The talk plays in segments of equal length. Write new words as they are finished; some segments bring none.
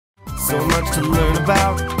so much to learn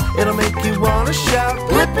about. It'll make you wanna shout,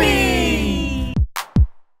 Blippi!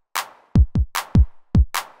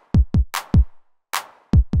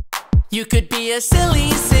 You could be a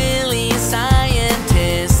silly, silly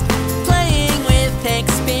scientist, playing with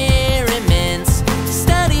experiments,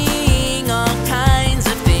 studying all kinds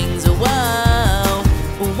of things. Whoa,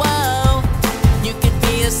 whoa. You could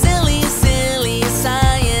be a silly, silly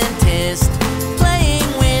scientist, playing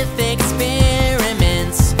with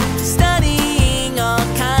experiments, studying all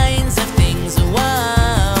kinds of things.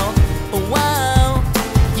 Whoa, whoa.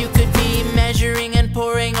 You could be measuring and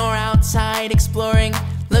pouring or outside exploring,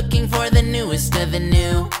 looking for the newest of the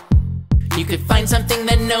new. You could find something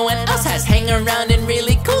that no one else has, hang around in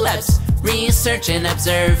really cool labs, research and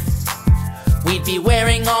observe. We'd be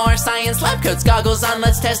wearing all our science lab coats, goggles on,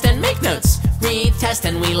 let's test and make notes, retest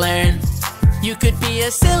and we learn. You could be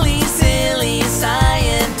a silly, silly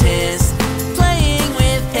scientist, playing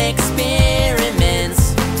with experiments,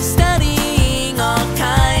 studying all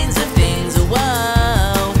kinds of things.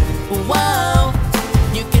 Whoa, whoa.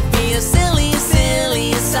 You could be a silly,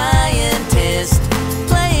 silly scientist,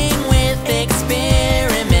 playing with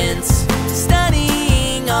experiments,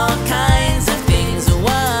 studying all kinds of things.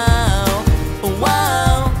 Whoa,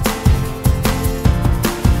 whoa.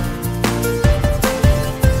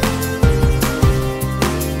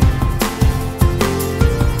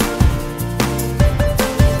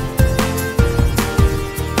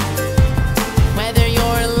 Whether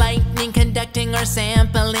you're lightning conducting or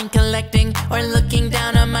sampling, collecting, or looking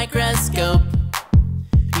down a microscope,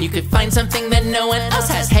 you could find something that no one else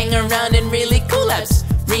has, hang around in really cool labs,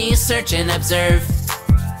 research and observe.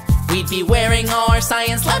 We'd be wearing all our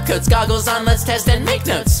science lab coats, goggles on, let's test and make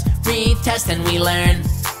notes, retest and we learn.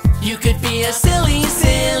 You could be a silly,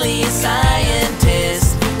 silly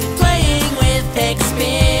scientist, playing with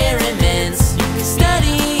experiments,